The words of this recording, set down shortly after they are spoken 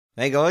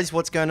Hey guys,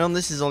 what's going on?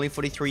 This is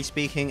Ollie43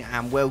 speaking,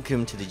 and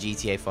welcome to the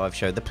GTA 5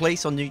 show, the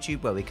place on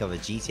YouTube where we cover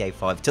GTA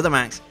 5 to the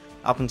max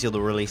up until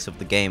the release of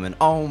the game. And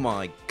oh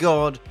my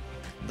god,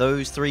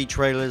 those three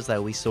trailers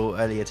that we saw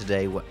earlier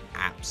today were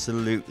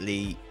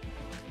absolutely,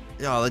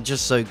 they're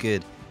just so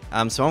good.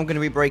 So I'm going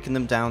to be breaking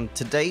them down.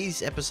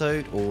 Today's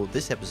episode, or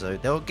this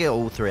episode, they'll get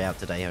all three out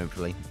today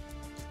hopefully.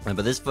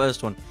 But this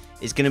first one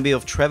is going to be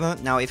of Trevor.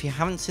 Now if you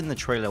haven't seen the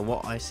trailer,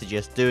 what I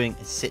suggest doing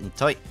is sitting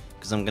tight,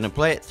 because I'm going to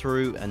play it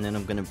through and then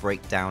I'm going to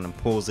break down and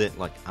pause it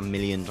like a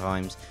million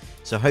times.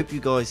 So I hope you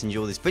guys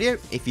enjoy this video.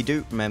 If you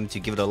do, remember to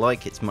give it a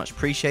like, it's much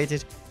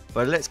appreciated.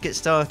 But let's get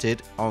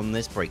started on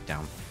this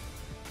breakdown.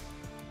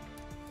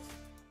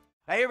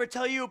 I ever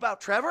tell you about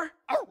Trevor?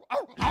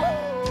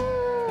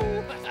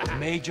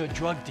 Major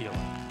drug dealer.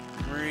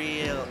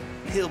 Real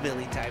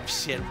hillbilly type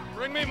shit.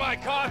 Bring me my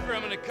coffee,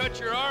 I'm gonna cut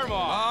your arm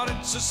off. But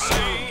it's the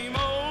same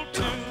old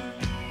tune,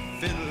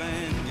 fiddle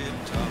and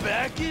guitar.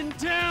 Back in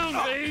town,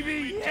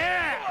 baby,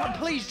 yeah!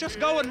 Please just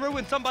go and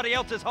ruin somebody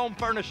else's home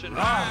furnishing.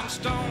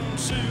 Rhinestone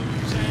shoes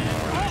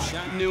and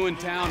shiny. New in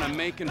town, I'm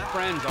making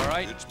friends, all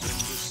right? It's been the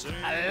same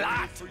A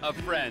lot of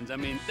friends. I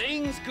mean,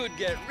 things could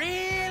get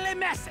really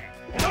messy.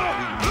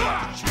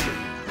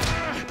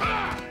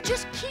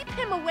 Just keep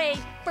him away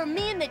from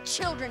me and the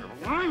children.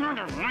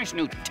 Nice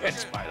new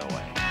tits, by the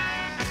way.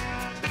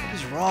 What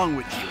is wrong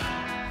with you?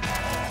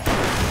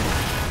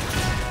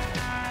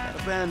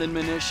 Got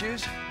abandonment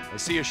issues. I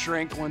see a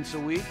shrink once a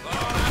week.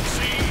 I've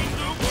seen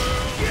the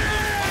world.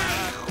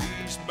 Yeah!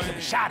 These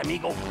bands Shot,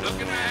 amigo.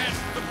 looking at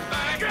the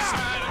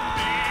backside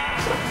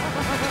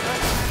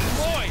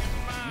Boy,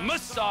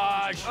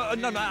 massage.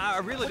 No, I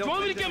really Do you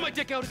want me to get my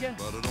dick out again?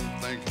 of me. But I don't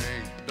think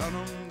Hank done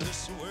 'em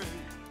this way.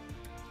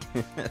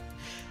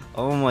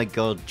 Oh my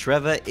god,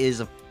 Trevor is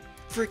a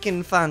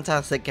freaking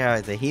fantastic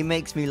character. He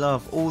makes me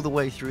laugh all the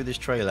way through this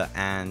trailer,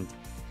 and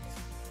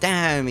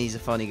damn, he's a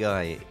funny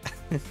guy.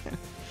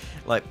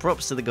 Like,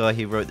 props to the guy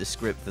who wrote the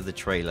script for the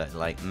trailer.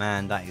 Like,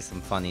 man, that is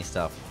some funny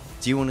stuff.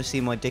 Do you want to see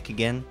my dick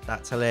again?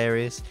 That's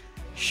hilarious.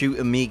 Shoot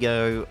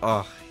amigo.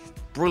 Oh,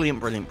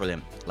 brilliant, brilliant,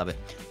 brilliant. Love it.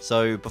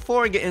 So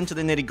before I get into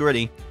the nitty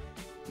gritty,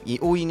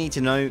 all you need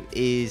to know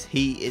is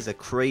he is a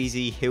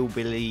crazy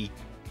hillbilly,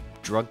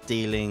 drug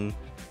dealing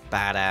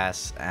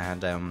badass,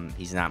 and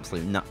he's an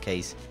absolute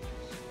nutcase,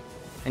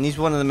 and he's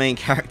one of the main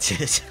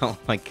characters. Oh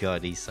my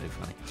god, he's so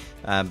funny.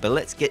 But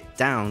let's get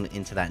down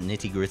into that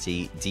nitty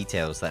gritty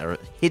details that are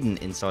hidden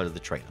inside of the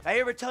trailer. I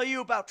ever tell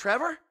you about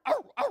Trevor?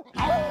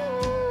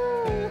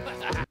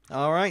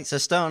 Alright, so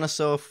starting us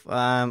off,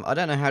 I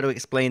don't know how to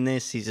explain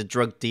this. He's a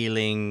drug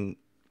dealing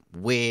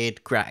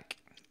weird crack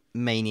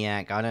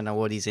maniac. I don't know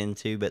what he's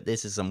into, but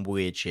this is some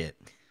weird shit.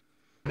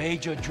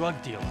 Major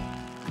drug dealer.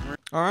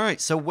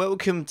 Alright, so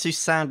welcome to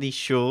Sandy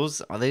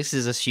Shores. This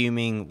is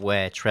assuming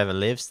where Trevor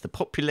lives. The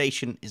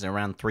population is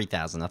around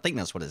 3,000. I think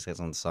that's what it says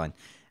on the sign.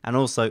 And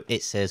also,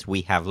 it says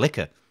we have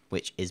liquor,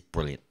 which is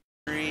brilliant.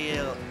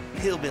 Real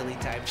hillbilly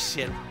type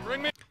shit.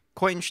 Bring me.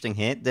 Quite interesting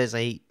here. There's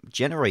a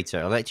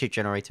generator, electric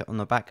generator on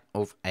the back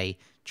of a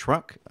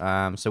truck.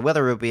 So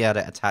whether we'll be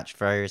able to attach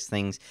various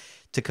things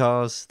to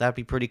cars, that'd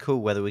be pretty cool.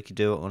 Whether we could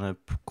do it on a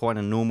quite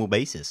a normal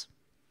basis.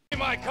 Bring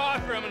me my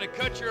coffee, I'm gonna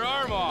cut your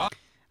arm off.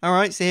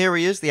 Alright, so here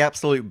he is, the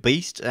absolute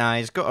beast.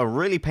 He's got a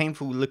really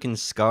painful looking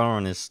scar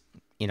on his,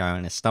 in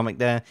his stomach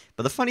there.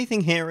 But the funny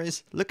thing here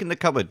is, look in the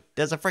cupboard.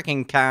 There's a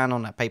freaking can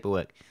on that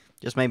paperwork.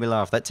 Just made me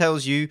laugh. That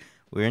tells you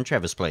we're in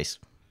Trevor's place.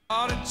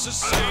 But it's the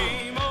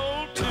same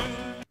old tune,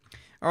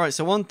 Alright,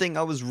 so one thing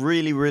I was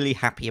really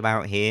happy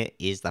about here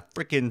is the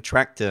freaking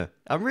tractor.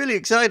 I'm really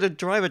excited to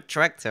drive a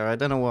tractor. I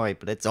don't know why,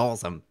 but it's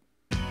awesome.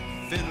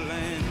 fiddle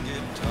and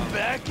guitar.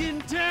 Back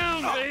in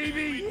town,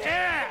 baby,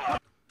 yeah!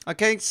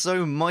 Okay,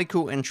 so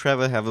Michael and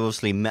Trevor have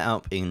obviously met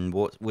up in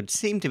what would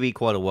seem to be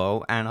quite a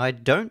while, and I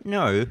don't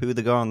know who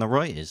the guy on the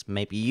right is.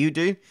 Maybe you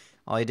do?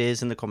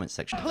 Ideas in the comments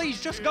section.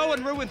 Please just go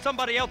and ruin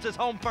somebody else's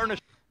home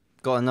furnishing.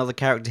 Got another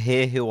character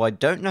here who I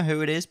don't know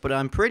who it is, but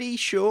I'm pretty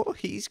sure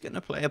he's going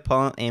to play a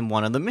part in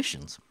one of the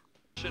missions.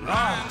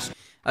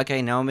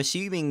 Okay, now I'm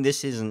assuming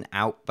this is an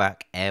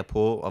outback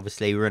airport.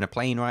 Obviously, we're in a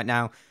plane right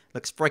now.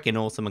 Looks freaking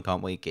awesome. I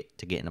can't wait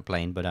to get in a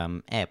plane, but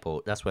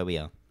airport, that's where we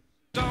are.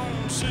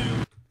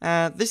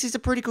 This is a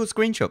pretty cool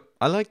screenshot.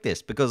 I like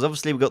this because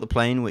obviously we've got the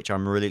plane, which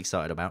I'm really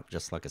excited about,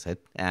 just like I said.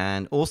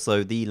 And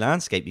also the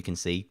landscape you can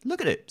see. Look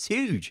at it. It's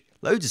huge.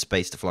 Loads of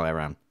space to fly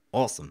around.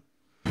 Awesome.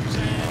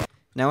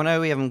 Now, I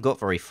know we haven't got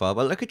very far,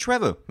 but look at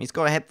Trevor. He's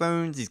got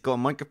headphones. He's got a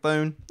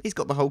microphone. He's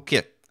got the whole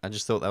kit. I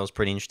just thought that was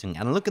pretty interesting.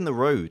 And look in the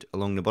road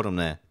along the bottom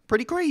there.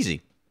 Pretty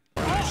crazy.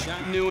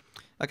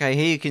 Okay,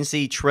 here you can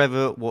see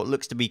Trevor, what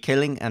looks to be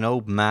killing an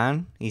old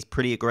man. He's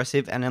pretty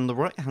aggressive. And on the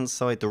right-hand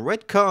side, the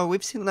red car,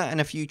 we've seen that in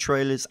a few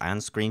trailers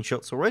and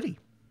screenshots already.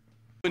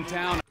 In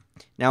town.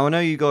 Now, I know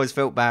you guys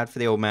felt bad for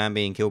the old man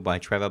being killed by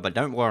Trevor, but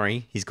don't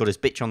worry. He's got his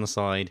bitch on the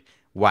side,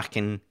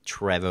 whacking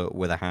Trevor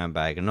with a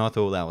handbag. And I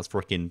thought that was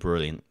freaking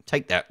brilliant.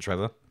 Take that,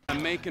 Trevor.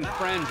 I'm making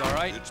friends, all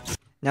right?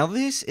 Now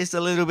this is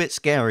a little bit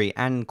scary,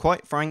 and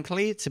quite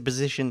frankly, it's a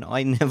position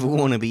I never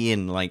want to be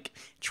in, like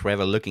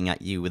Trevor looking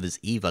at you with his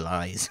evil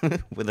eyes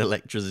with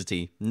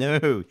electricity.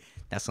 No,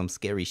 that's some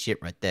scary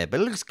shit right there, but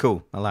it looks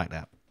cool. I like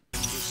that.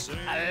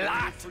 A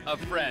lot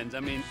of friends. I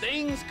mean,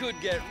 things could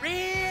get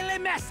really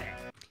messy.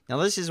 Now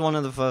this is one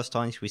of the first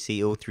times we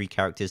see all three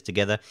characters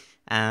together,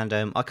 and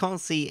I can't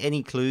see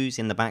any clues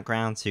in the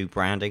background to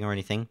branding or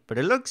anything, but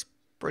it looks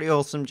pretty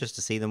awesome just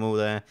to see them all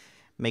there,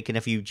 making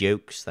a few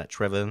jokes that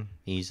Trevor,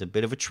 he's a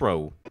bit of a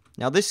troll.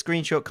 Now this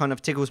screenshot kind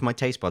of tickles my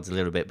taste buds a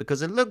little bit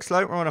because it looks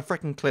like we're on a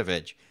freaking cliff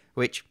edge,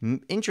 which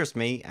interests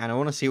me, and I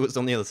want to see what's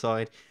on the other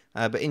side,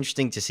 but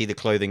interesting to see the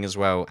clothing as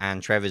well,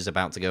 and Trevor's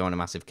about to go on a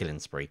massive killing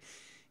spree.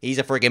 He's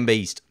a freaking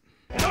beast.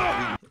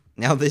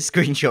 Now this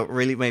screenshot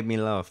really made me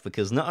laugh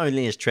because not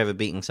only is Trevor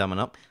beating someone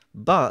up,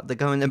 but the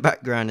guy in the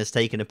background has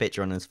taken a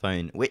picture on his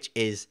phone, which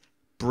is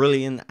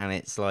brilliant, and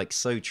it's like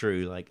so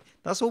true. Like,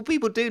 that's all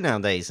people do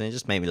nowadays, and it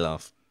just made me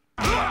laugh.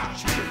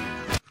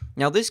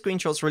 Now this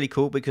screenshot's really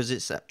cool because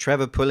it's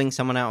Trevor pulling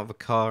someone out of a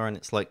car, and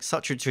it's like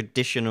such a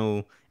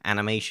traditional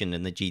animation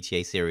in the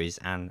GTA series,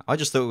 and I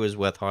just thought it was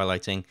worth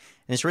highlighting, and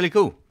it's really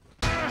cool.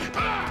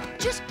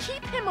 Just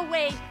keep him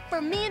away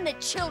from me and the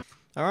children.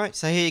 Alright,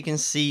 so here you can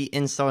see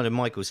inside of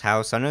Michael's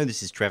house. I know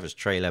this is Trevor's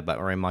trailer, but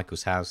we're in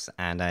Michael's house,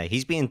 and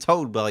he's being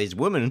told by his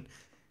woman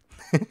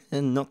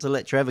not to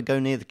let Trevor go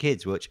near the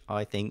kids, which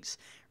I think's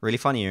really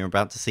funny. You're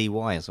about to see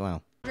why as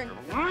well.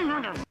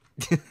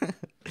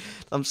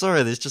 I'm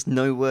sorry, there's just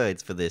no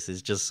words for this.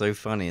 It's just so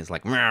funny. It's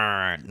like,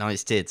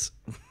 nice tits.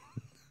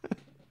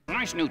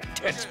 Nice new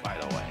tits, by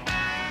the way.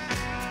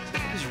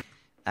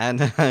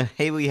 And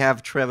here we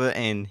have Trevor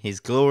in his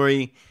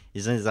glory.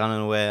 He's in his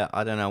unaware.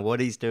 I don't know what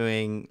he's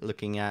doing,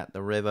 looking at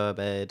the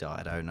riverbed.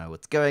 I don't know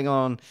what's going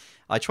on.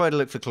 I tried to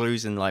look for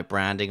clues in like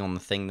branding on the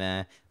thing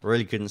there. I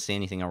really couldn't see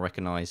anything I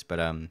recognized, but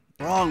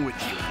Wrong with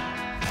you?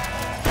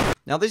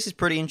 Now this is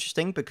pretty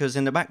interesting because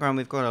in the background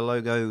we've got a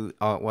logo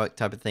artwork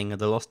type of thing of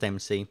the Lost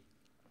MC,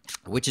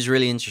 which is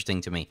really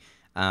interesting to me.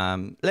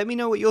 Let me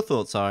know what your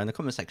thoughts are in the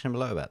comment section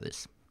below about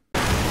this.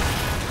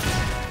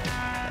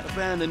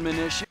 Abandonment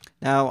issue.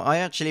 Now, I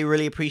actually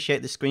really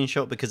appreciate this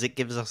screenshot because it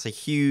gives us a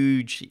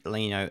huge,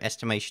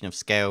 estimation of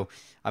scale.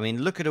 I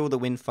mean, look at all the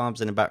wind farms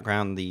in the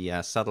background,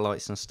 the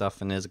satellites and stuff,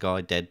 and there's a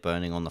guy dead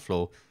burning on the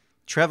floor.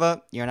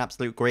 Trevor, you're an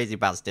absolute crazy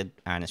bastard,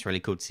 and it's really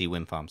cool to see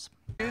wind farms.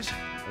 I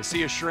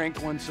see a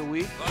shrink once a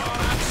week.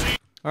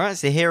 Alright,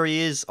 so here he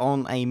is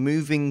on a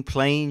moving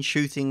plane,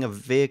 shooting a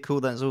vehicle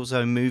that's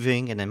also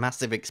moving in a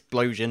massive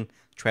explosion.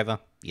 Trevor,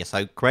 you're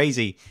so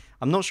crazy.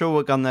 I'm not sure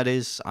what gun that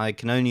is. I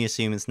can only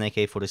assume it's an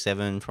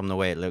AK-47 from the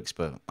way it looks,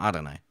 but I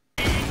don't know.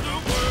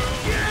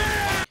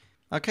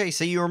 Okay,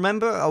 so you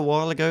remember a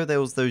while ago there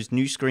was those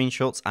new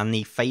screenshots and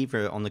the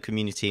favourite on the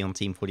community, on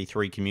Team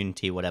 43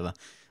 community, whatever.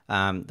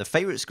 The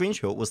favourite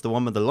screenshot was the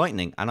one with the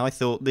lightning, and I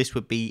thought this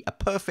would be a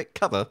perfect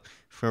cover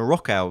for a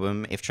rock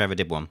album if Trevor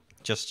did one.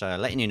 Just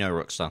letting you know,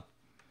 Rockstar.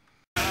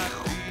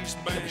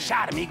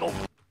 Shot, amigo.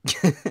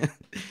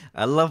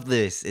 I love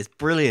this. It's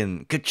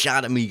brilliant. Good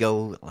shot,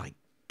 amigo. Like,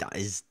 that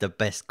is the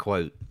best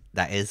quote.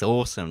 That is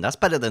awesome. That's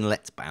better than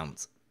Let's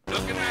Bounce.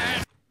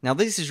 Now,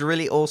 this is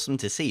really awesome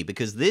to see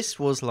because this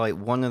was like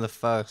one of the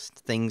first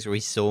things we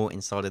saw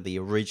inside of the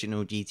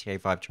original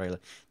GTA 5 trailer.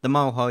 The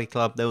Mile High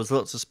Club, there was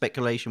lots of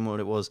speculation what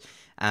it was.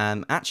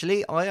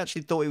 Actually, I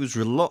actually thought it was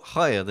a lot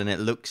higher than it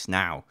looks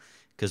now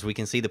because we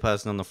can see the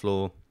person on the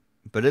floor,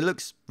 but it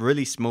looks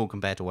really small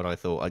compared to what I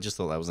thought. I just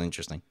thought that was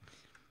interesting.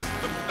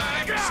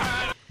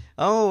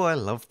 Oh, I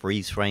love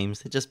freeze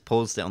frames. It just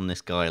paused it on this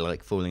guy,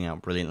 like, falling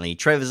out brilliantly.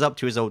 Trevor's up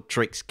to his old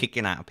tricks,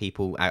 kicking out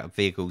people out of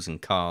vehicles and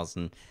cars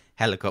and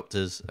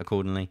helicopters,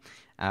 accordingly.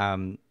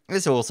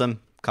 It's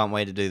awesome. Can't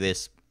wait to do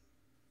this.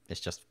 It's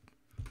just...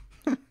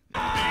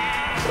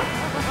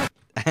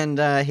 And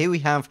here we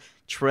have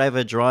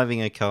Trevor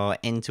driving a car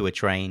into a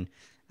train.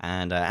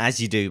 And as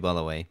you do, by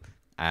the way.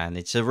 And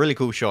it's a really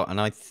cool shot.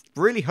 And I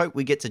really hope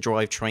we get to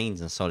drive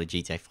trains inside of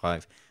GTA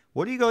 5.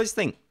 What do you guys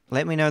think?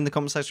 Let me know in the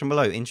comment section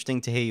below.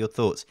 Interesting to hear your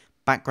thoughts.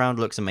 Background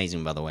looks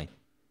amazing, by the way.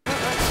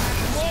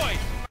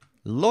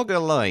 Logger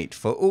Light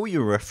for all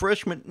your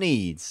refreshment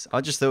needs.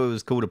 I just thought it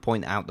was cool to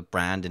point out the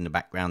brand in the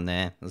background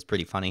there. That's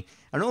pretty funny.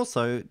 And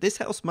also, this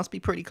house must be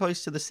pretty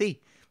close to the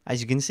sea,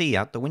 as you can see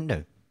out the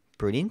window.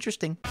 Pretty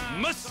interesting.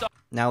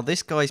 Now,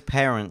 this guy's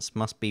parents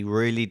must be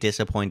really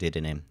disappointed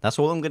in him. That's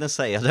all I'm going to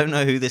say. I don't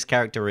know who this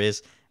character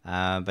is,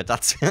 but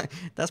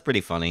that's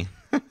pretty funny.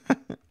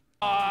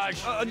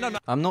 No.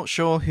 I'm not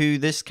sure who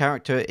this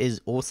character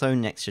is also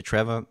next to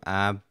Trevor,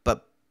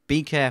 but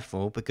be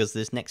careful because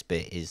this next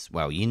bit is,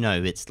 well, you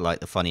know, it's like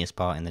the funniest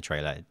part in the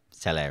trailer.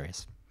 It's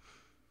hilarious.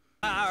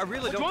 I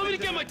really don't. Do you want me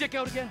to get my dick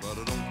out again? But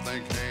I don't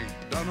think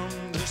Hank done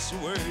 'em this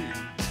way.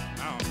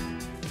 Now.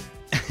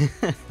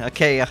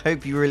 Okay, I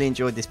hope you really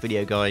enjoyed this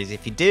video, guys.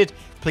 If you did,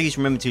 please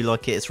remember to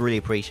like it. It's really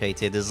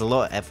appreciated. There's a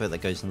lot of effort that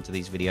goes into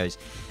these videos.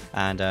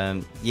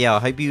 And yeah, I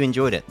hope you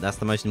enjoyed it. That's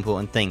the most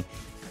important thing.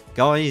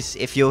 Guys,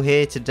 if you're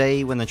here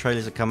today when the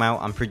trailers have come out,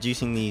 I'm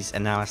producing these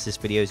analysis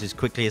videos as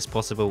quickly as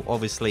possible.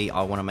 Obviously,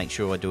 I want to make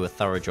sure I do a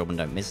thorough job and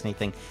don't miss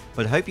anything.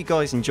 But I hope you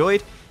guys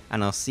enjoyed,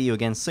 and I'll see you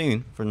again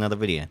soon for another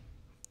video.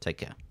 Take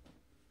care.